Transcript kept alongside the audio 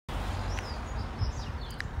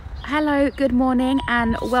Hello, good morning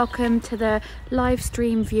and welcome to the live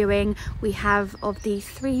stream viewing we have of the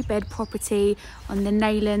 3-bed property on the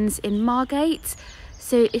Naylands in Margate.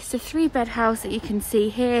 So it's a 3-bed house that you can see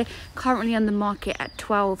here, currently on the market at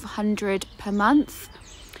 $1,200 per month.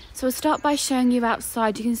 So I'll start by showing you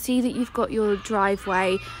outside. You can see that you've got your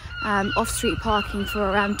driveway, off-street parking for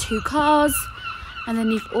around 2 cars, and then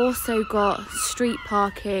you've also got street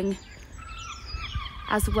parking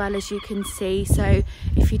as well, as you can see. So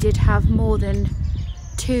if you did have more than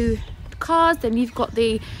 2 cars, then you've got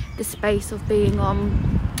the space of being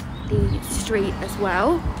on the street as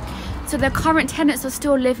well. So the current tenants are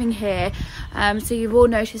still living here, so you will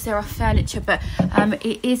notice there are furniture, but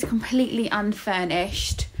it is completely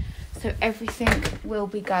unfurnished, so everything will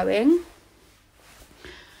be going.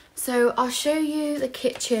 So I'll show you the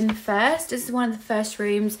kitchen first. This is one of the first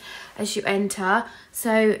rooms as you enter.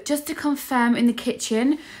 So just to confirm, in the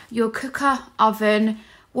kitchen, your cooker, oven,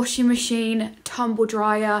 washing machine, tumble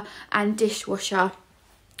dryer and dishwasher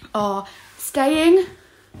are staying.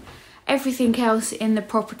 Everything else in the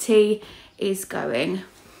property is going.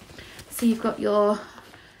 So you've got your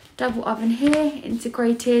double oven here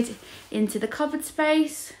integrated into the cupboard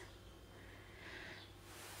space.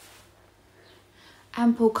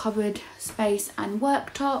 Ample cupboard space and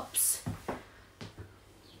worktops.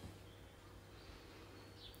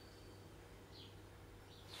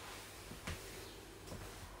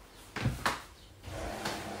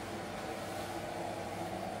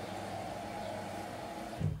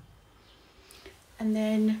 And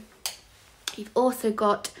then you've also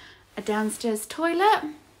got a downstairs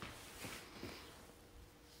toilet.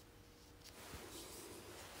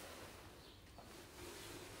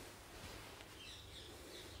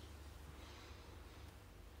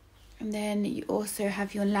 And then you also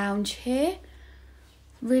have your lounge here.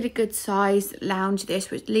 Really good size lounge this,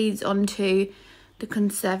 which leads onto the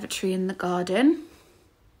conservatory in the garden.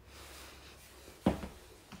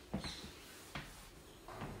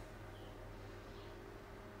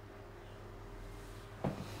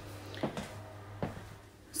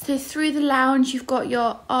 So through the lounge, you've got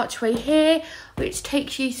your archway here, which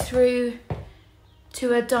takes you through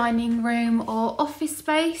to a dining room or office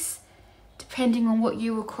space, depending on what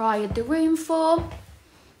you required the room for.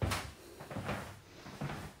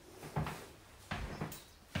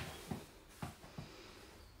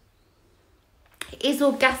 It is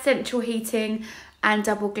all gas central heating and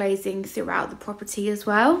double glazing throughout the property as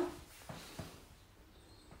well.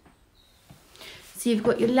 So you've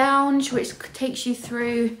got your lounge, which takes you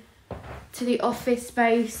through to the office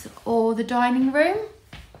space or the dining room.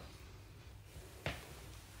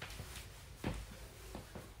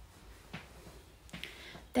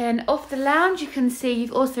 Then off the lounge, you can see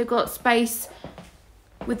you've also got space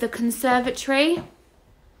with the conservatory.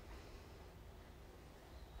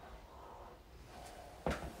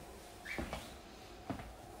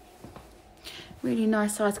 Really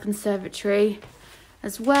nice sized conservatory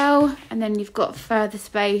as well. And then you've got further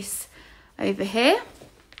space over here.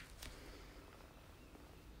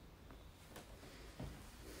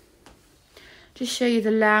 Just show you the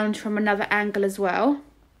lounge from another angle as well.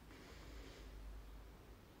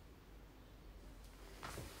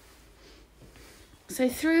 So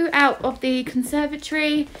through out of the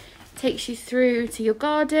conservatory, takes you through to your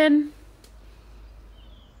garden.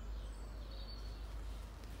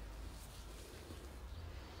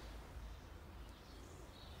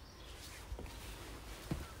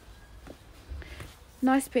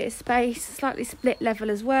 Nice bit of space, slightly split level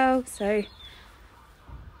as well, so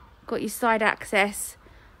got your side access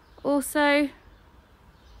also.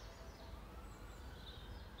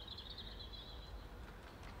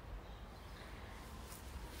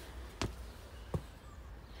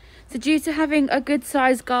 So due to having a good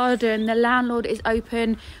sized garden, the landlord is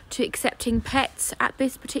open to accepting pets at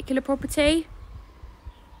this particular property.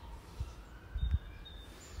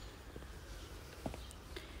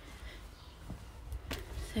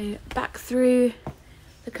 So back through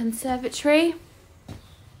the conservatory.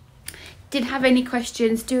 Did have any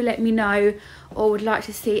questions, do let me know, or would like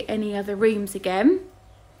to see any other rooms again.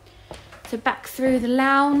 So back through the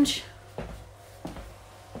lounge.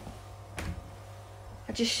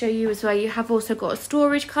 I'll just show you as well, you have also got a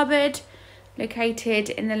storage cupboard located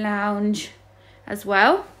in the lounge as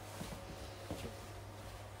well.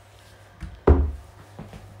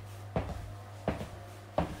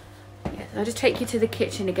 I'll just take you to the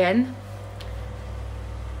kitchen again.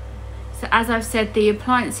 So as I've said, the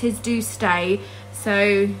appliances do stay.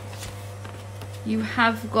 So you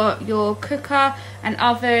have got your cooker and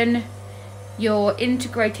oven, your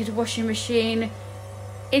integrated washing machine,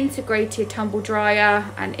 integrated tumble dryer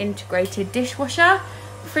and integrated dishwasher.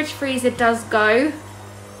 Fridge freezer does go.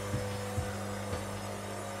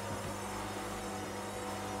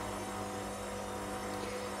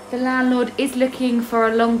 The landlord is looking for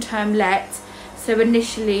a long-term let, so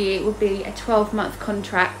initially it will be a 12-month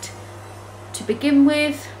contract to begin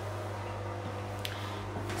with.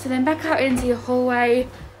 So then back out into your hallway,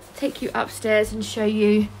 take you upstairs and show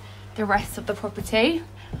you the rest of the property.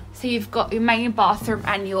 So you've got your main bathroom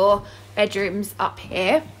and your bedrooms up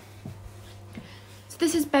here. So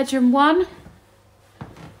this is bedroom 1.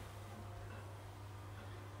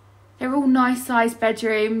 They're all nice sized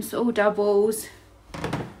bedrooms, all doubles.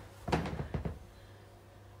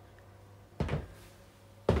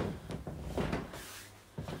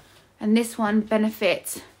 And this one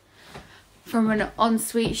benefits from an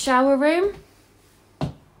ensuite shower room.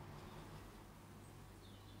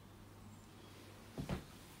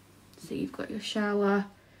 So you've got your shower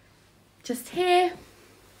just here.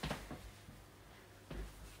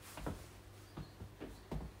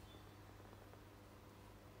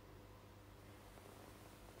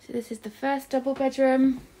 So this is the first double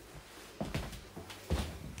bedroom.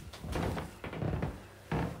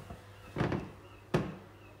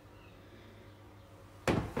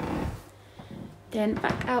 Then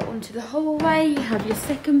back out onto the hallway, you have your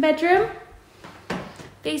second bedroom.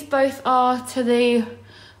 These both are to the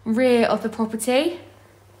rear of the property.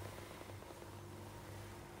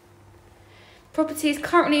 Property is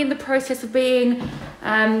currently in the process of being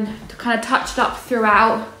kind of touched up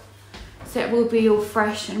throughout, so it will be all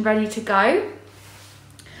fresh and ready to go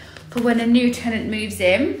for when a new tenant moves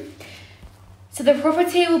in. So the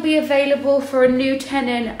property will be available for a new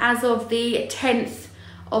tenant as of the 10th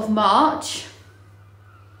of March.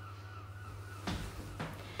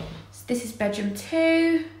 So this is bedroom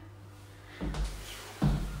 2.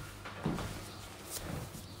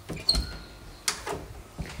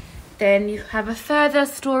 Then you have a further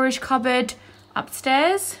storage cupboard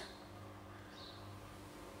upstairs.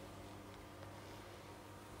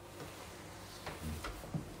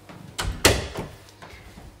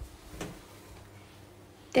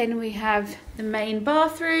 Then we have the main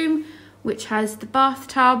bathroom, which has the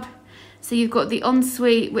bathtub. So you've got the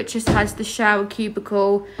ensuite, which just has the shower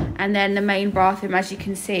cubicle, and then the main bathroom, as you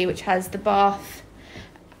can see, which has the bath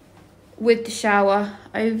with the shower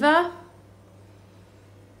over.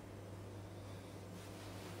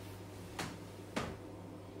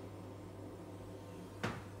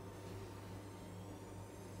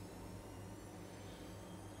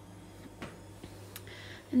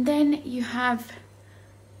 And then you have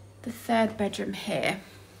the third bedroom here.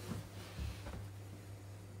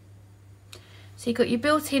 So you've got your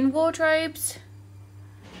built-in wardrobes.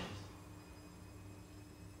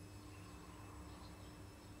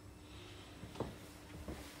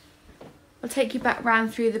 I'll take you back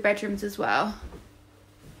round through the bedrooms as well.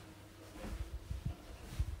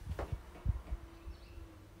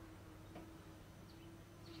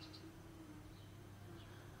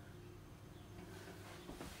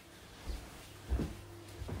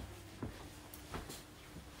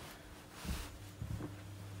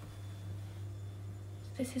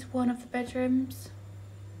 This is one of the bedrooms.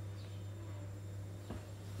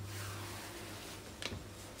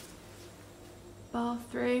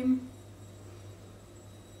 Bathroom.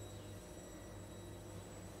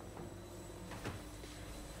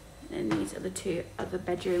 And these are the two other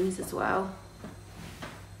bedrooms as well.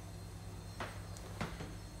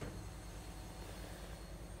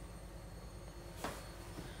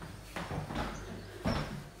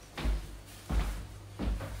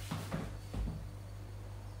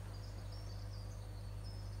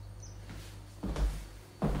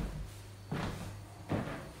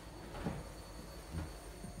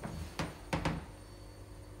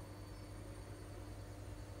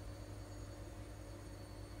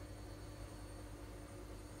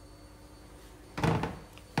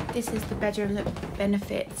 This is the bedroom that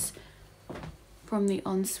benefits from the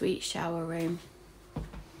ensuite shower room.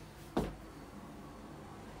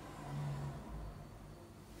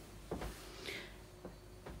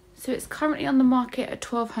 So it's currently on the market at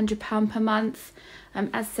 £1,200 per month.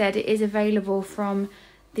 As said, it is available from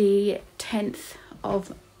the 10th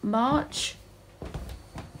of March.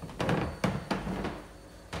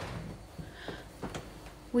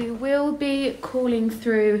 We will be calling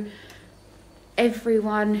through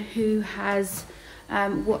everyone who has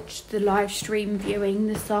watched the live stream viewing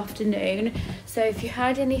this afternoon. So if you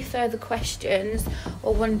had any further questions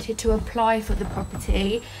or wanted to apply for the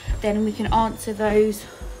property, then we can answer those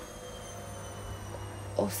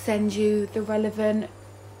or send you the relevant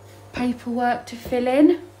paperwork to fill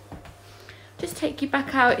in. Just take you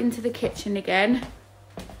back out into the kitchen again.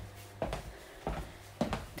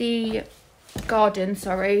 the garden,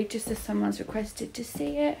 sorry, just as someone's requested to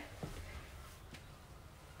see it.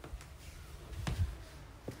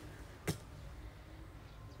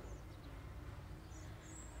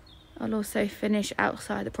 I'll also finish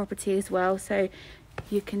outside the property as well, so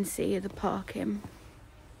you can see the parking.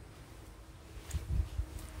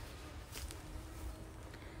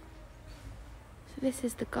 So this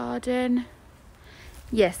is the garden.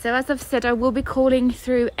 Yes, so as I've said, I will be calling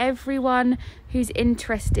through everyone who's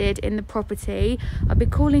interested in the property. I'll be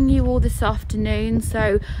calling you all this afternoon,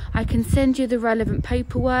 so I can send you the relevant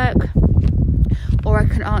paperwork, or I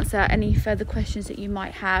can answer any further questions that you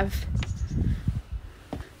might have.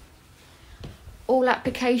 All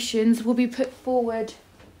applications will be put forward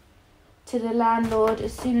to the landlord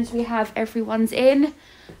as soon as we have everyone's in,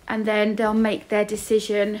 and then they'll make their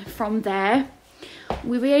decision from there.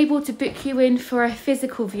 We'll be able to book you in for a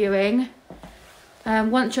physical viewing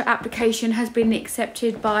once your application has been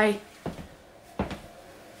accepted by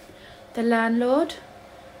the landlord.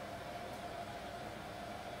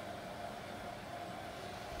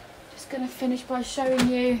 Just going to finish by showing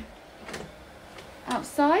you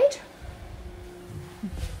outside.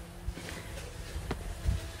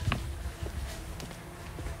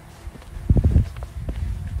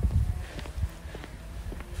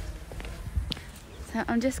 So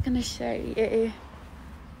I'm just going to show you.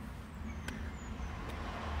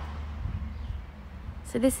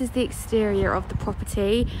 So this is the exterior of the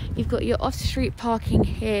property. You've got your off-street parking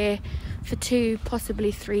here for 2,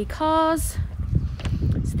 possibly 3 cars.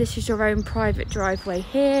 So this is your own private driveway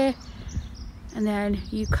here. And then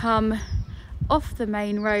you come off the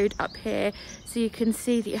main road up here. So you can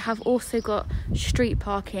see that you have also got street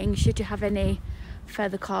parking should you have any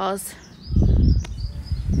further cars.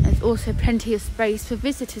 There's also plenty of space for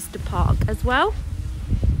visitors to park as well.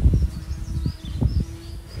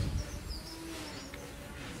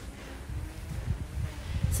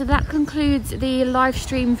 So that concludes the live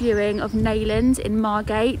stream viewing of Naylands in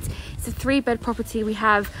Margate. It's a 3-bed property we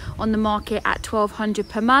have on the market at £1,200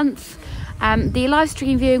 per month. The live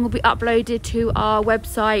stream viewing will be uploaded to our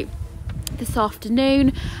website this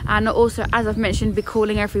afternoon, and also, as I've mentioned, be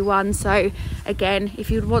calling everyone. So again, if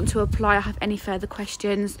you want to apply or have any further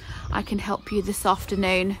questions, I can help you this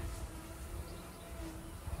afternoon.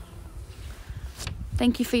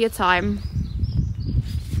 Thank you for your time.